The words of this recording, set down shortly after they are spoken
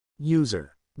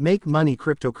User. Make money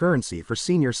cryptocurrency for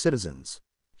senior citizens.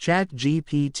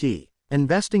 ChatGPT.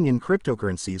 Investing in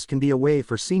cryptocurrencies can be a way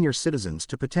for senior citizens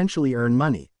to potentially earn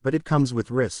money, but it comes with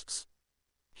risks.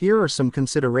 Here are some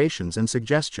considerations and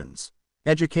suggestions.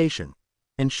 Education.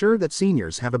 Ensure that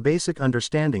seniors have a basic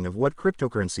understanding of what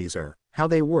cryptocurrencies are, how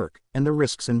they work, and the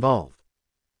risks involved.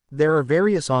 There are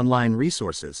various online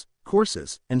resources,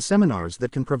 courses, and seminars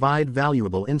that can provide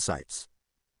valuable insights.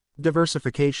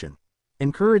 Diversification.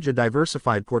 Encourage a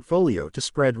diversified portfolio to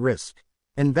spread risk.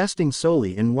 Investing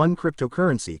solely in one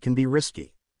cryptocurrency can be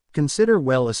risky. Consider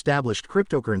well-established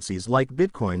cryptocurrencies like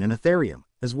Bitcoin and Ethereum,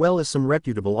 as well as some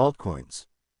reputable altcoins.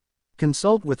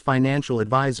 Consult with financial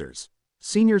advisors.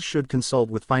 Seniors should consult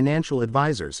with financial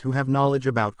advisors who have knowledge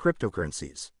about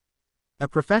cryptocurrencies. A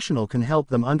professional can help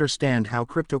them understand how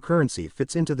cryptocurrency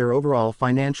fits into their overall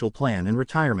financial plan and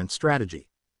retirement strategy.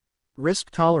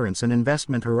 Risk tolerance and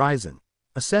investment horizon.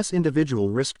 Assess individual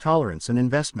risk tolerance and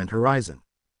investment horizon.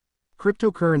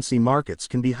 Cryptocurrency markets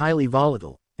can be highly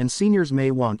volatile, and seniors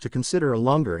may want to consider a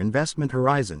longer investment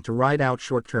horizon to ride out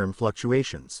short-term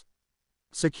fluctuations.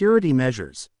 Security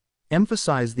measures.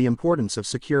 Emphasize the importance of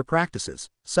secure practices,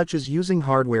 such as using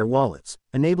hardware wallets,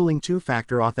 enabling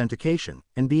two-factor authentication,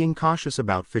 and being cautious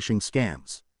about phishing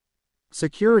scams.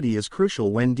 Security is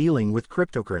crucial when dealing with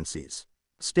cryptocurrencies.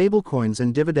 Stablecoins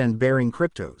and dividend-bearing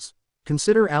cryptos.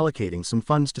 Consider allocating some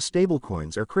funds to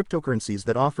stablecoins or cryptocurrencies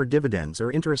that offer dividends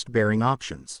or interest-bearing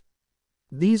options.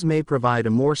 These may provide a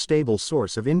more stable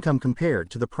source of income compared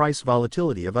to the price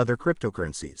volatility of other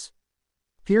cryptocurrencies.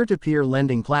 Peer-to-peer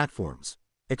lending platforms.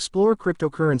 Explore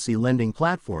cryptocurrency lending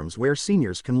platforms where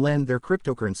seniors can lend their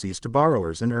cryptocurrencies to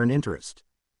borrowers and earn interest.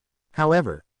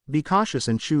 However, be cautious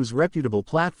and choose reputable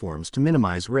platforms to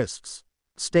minimize risks.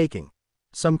 Staking.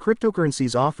 Some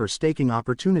cryptocurrencies offer staking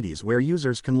opportunities where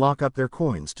users can lock up their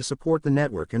coins to support the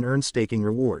network and earn staking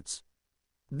rewards.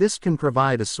 This can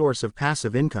provide a source of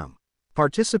passive income.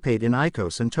 Participate in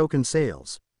ICOs and token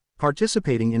sales.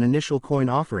 Participating in initial coin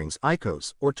offerings,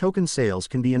 ICOs, or token sales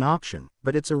can be an option,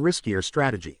 but it's a riskier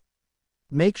strategy.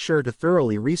 Make sure to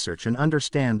thoroughly research and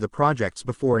understand the projects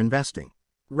before investing.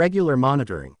 Regular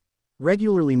monitoring.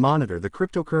 Regularly monitor the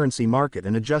cryptocurrency market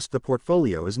and adjust the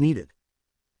portfolio as needed.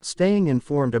 Staying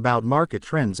informed about market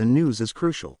trends and news is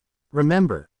crucial.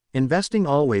 Remember, investing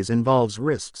always involves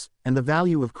risks, and the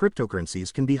value of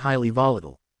cryptocurrencies can be highly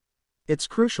volatile. It's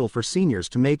crucial for seniors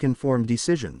to make informed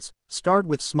decisions, start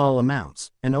with small amounts,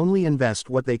 and only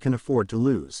invest what they can afford to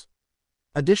lose.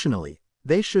 Additionally,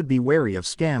 they should be wary of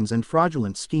scams and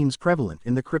fraudulent schemes prevalent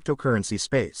in the cryptocurrency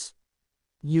space.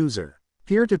 User.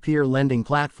 Peer-to-peer lending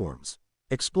platforms.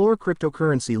 Explore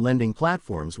cryptocurrency lending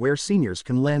platforms where seniors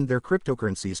can lend their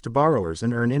cryptocurrencies to borrowers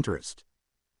and earn interest.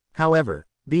 However,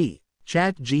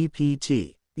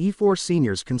 ChatGPT. Before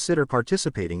seniors consider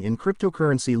participating in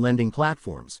cryptocurrency lending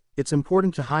platforms, it's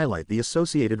important to highlight the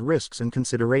associated risks and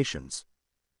considerations.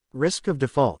 Risk of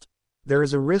default. There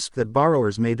is a risk that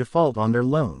borrowers may default on their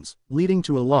loans, leading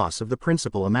to a loss of the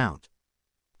principal amount.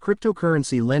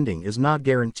 Cryptocurrency lending is not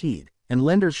guaranteed, and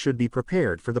lenders should be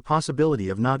prepared for the possibility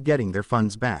of not getting their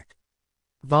funds back.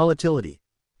 Volatility.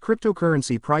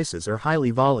 Cryptocurrency prices are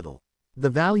highly volatile. The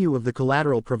value of the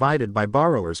collateral provided by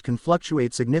borrowers can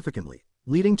fluctuate significantly,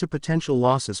 leading to potential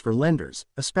losses for lenders,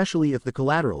 especially if the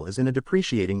collateral is in a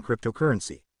depreciating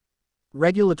cryptocurrency.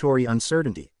 Regulatory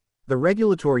uncertainty. The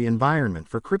regulatory environment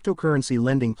for cryptocurrency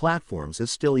lending platforms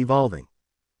is still evolving.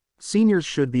 Seniors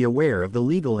should be aware of the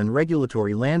legal and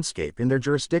regulatory landscape in their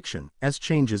jurisdiction, as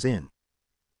changes in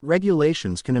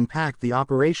regulations can impact the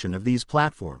operation of these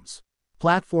platforms.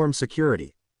 Platform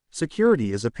security.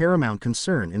 Security is a paramount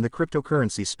concern in the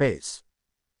cryptocurrency space.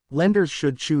 Lenders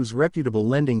should choose reputable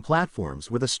lending platforms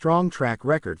with a strong track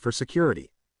record for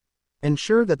security.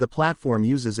 Ensure that the platform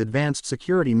uses advanced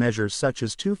security measures such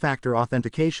as two-factor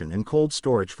authentication and cold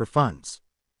storage for funds.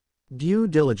 Due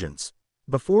diligence.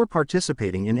 Before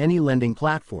participating in any lending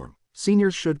platform,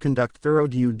 seniors should conduct thorough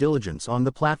due diligence on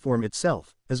the platform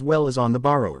itself, as well as on the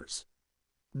borrowers.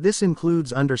 This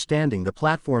includes understanding the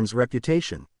platform's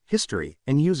reputation, history,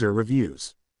 and user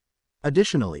reviews.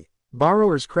 Additionally,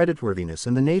 borrowers' creditworthiness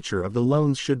and the nature of the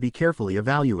loans should be carefully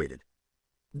evaluated.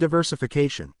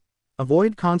 Diversification.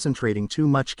 Avoid concentrating too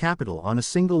much capital on a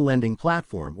single lending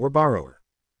platform or borrower.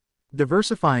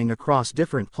 Diversifying across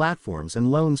different platforms and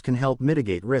loans can help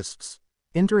mitigate risks.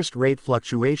 Interest rate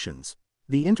fluctuations.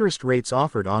 The interest rates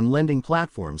offered on lending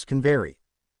platforms can vary.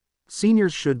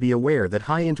 Seniors should be aware that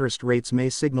high interest rates may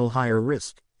signal higher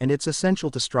risk, and it's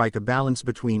essential to strike a balance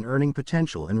between earning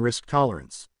potential and risk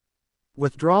tolerance.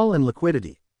 Withdrawal and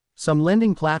liquidity. Some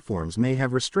lending platforms may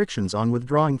have restrictions on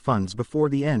withdrawing funds before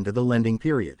the end of the lending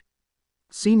period.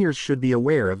 Seniors should be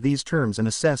aware of these terms and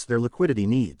assess their liquidity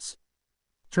needs.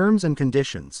 Terms and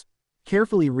conditions.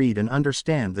 Carefully read and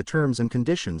understand the terms and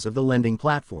conditions of the lending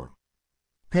platform.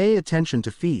 Pay attention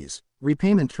to fees,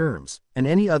 repayment terms, and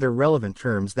any other relevant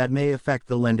terms that may affect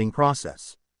the lending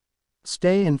process.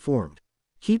 Stay informed.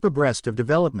 Keep abreast of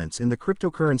developments in the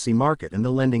cryptocurrency market and the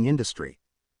lending industry.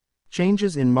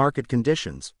 Changes in market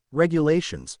conditions,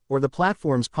 regulations, or the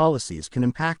platform's policies can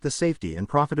impact the safety and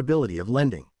profitability of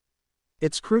lending.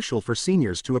 It's crucial for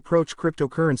seniors to approach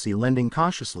cryptocurrency lending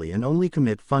cautiously and only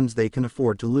commit funds they can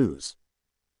afford to lose.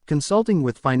 Consulting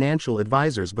with financial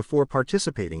advisors before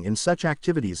participating in such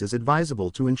activities is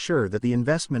advisable to ensure that the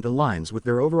investment aligns with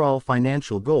their overall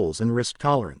financial goals and risk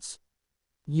tolerance.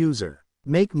 User.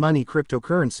 Make money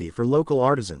cryptocurrency for local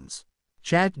artisans.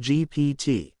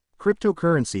 ChatGPT.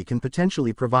 Cryptocurrency can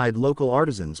potentially provide local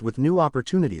artisans with new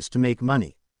opportunities to make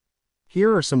money.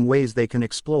 Here are some ways they can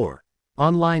explore.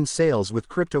 Online sales with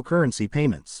cryptocurrency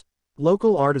payments.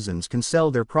 Local artisans can sell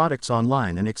their products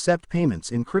online and accept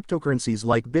payments in cryptocurrencies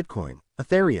like Bitcoin,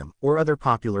 Ethereum, or other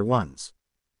popular ones.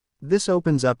 This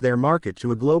opens up their market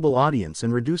to a global audience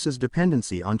and reduces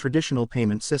dependency on traditional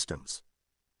payment systems.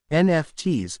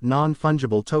 NFTs,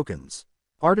 non-fungible tokens.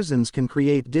 Artisans can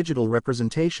create digital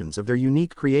representations of their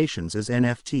unique creations as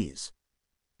NFTs.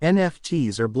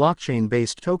 NFTs are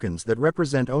blockchain-based tokens that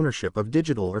represent ownership of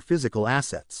digital or physical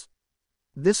assets.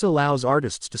 This allows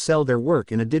artists to sell their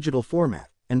work in a digital format,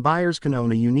 and buyers can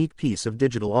own a unique piece of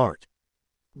digital art.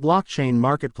 Blockchain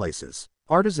marketplaces.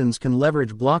 Artisans can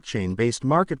leverage blockchain-based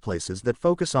marketplaces that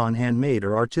focus on handmade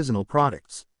or artisanal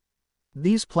products.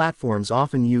 These platforms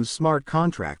often use smart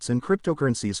contracts and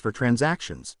cryptocurrencies for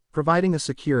transactions, providing a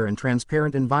secure and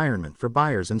transparent environment for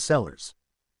buyers and sellers.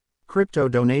 Crypto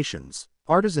donations.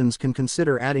 Artisans can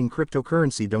consider adding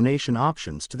cryptocurrency donation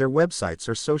options to their websites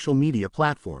or social media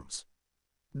platforms.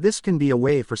 This can be a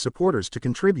way for supporters to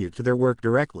contribute to their work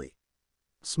directly.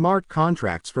 Smart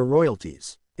contracts for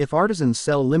royalties. If artisans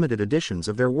sell limited editions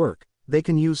of their work, they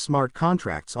can use smart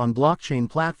contracts on blockchain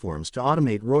platforms to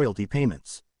automate royalty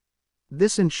payments.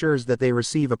 This ensures that they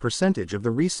receive a percentage of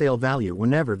the resale value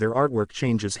whenever their artwork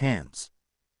changes hands.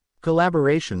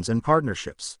 Collaborations and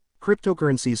partnerships.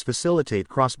 Cryptocurrencies facilitate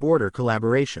cross-border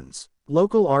collaborations.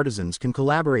 Local artisans can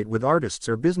collaborate with artists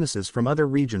or businesses from other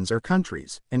regions or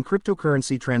countries, and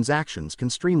cryptocurrency transactions can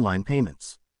streamline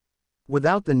payments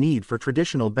without the need for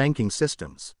traditional banking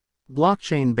systems.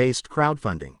 Blockchain-based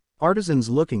crowdfunding. Artisans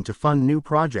looking to fund new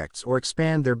projects or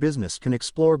expand their business can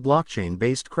explore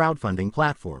blockchain-based crowdfunding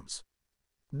platforms.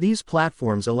 These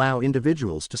platforms allow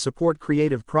individuals to support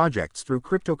creative projects through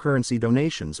cryptocurrency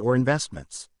donations or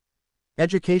investments.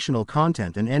 Educational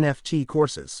content and NFT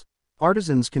courses.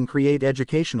 Artisans can create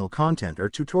educational content or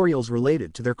tutorials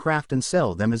related to their craft and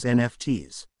sell them as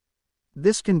NFTs.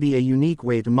 This can be a unique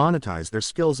way to monetize their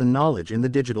skills and knowledge in the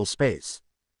digital space.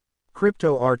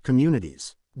 Crypto art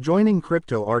communities. Joining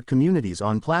crypto art communities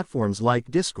on platforms like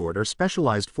Discord or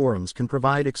specialized forums can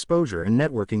provide exposure and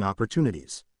networking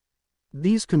opportunities.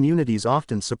 These communities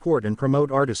often support and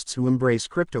promote artists who embrace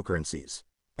cryptocurrencies.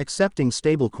 Accepting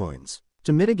stablecoins.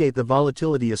 To mitigate the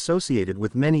volatility associated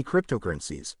with many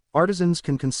cryptocurrencies, artisans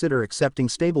can consider accepting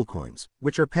stablecoins,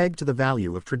 which are pegged to the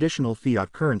value of traditional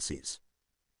fiat currencies.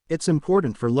 It's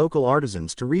important for local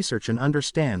artisans to research and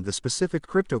understand the specific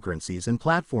cryptocurrencies and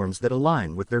platforms that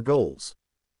align with their goals.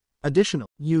 Additional.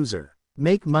 User.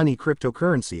 Make money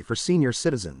cryptocurrency for senior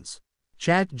citizens.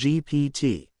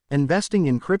 ChatGPT. Investing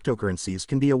in cryptocurrencies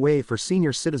can be a way for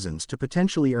senior citizens to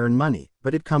potentially earn money,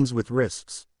 but it comes with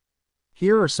risks.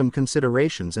 Here are some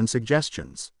considerations and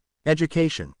suggestions.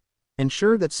 Education.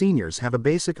 Ensure that seniors have a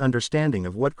basic understanding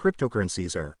of what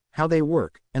cryptocurrencies are, how they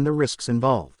work, and the risks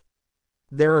involved.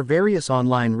 There are various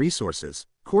online resources,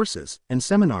 courses, and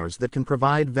seminars that can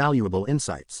provide valuable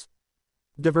insights.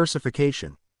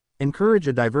 Diversification. Encourage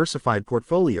a diversified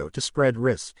portfolio to spread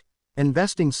risk.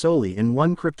 Investing solely in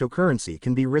one cryptocurrency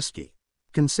can be risky.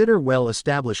 Consider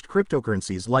well-established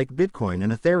cryptocurrencies like Bitcoin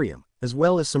and Ethereum, as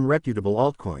well as some reputable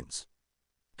altcoins.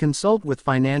 Consult with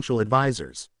financial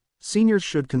advisors. Seniors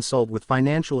should consult with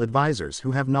financial advisors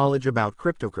who have knowledge about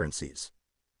cryptocurrencies.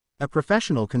 A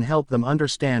professional can help them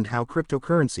understand how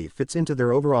cryptocurrency fits into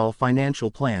their overall financial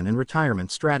plan and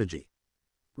retirement strategy.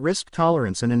 Risk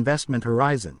tolerance and investment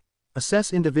horizon.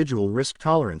 Assess individual risk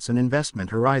tolerance and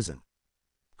investment horizon.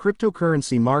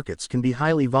 Cryptocurrency markets can be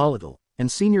highly volatile,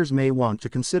 and seniors may want to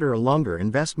consider a longer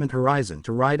investment horizon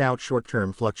to ride out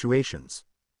short-term fluctuations.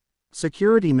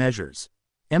 Security measures.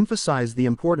 Emphasize the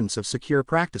importance of secure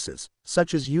practices,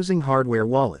 such as using hardware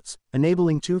wallets,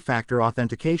 enabling two-factor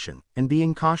authentication, and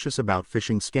being cautious about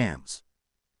phishing scams.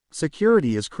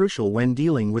 Security is crucial when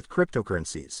dealing with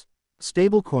cryptocurrencies.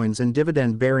 Stablecoins and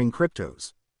dividend-bearing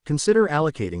cryptos. Consider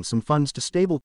allocating some funds to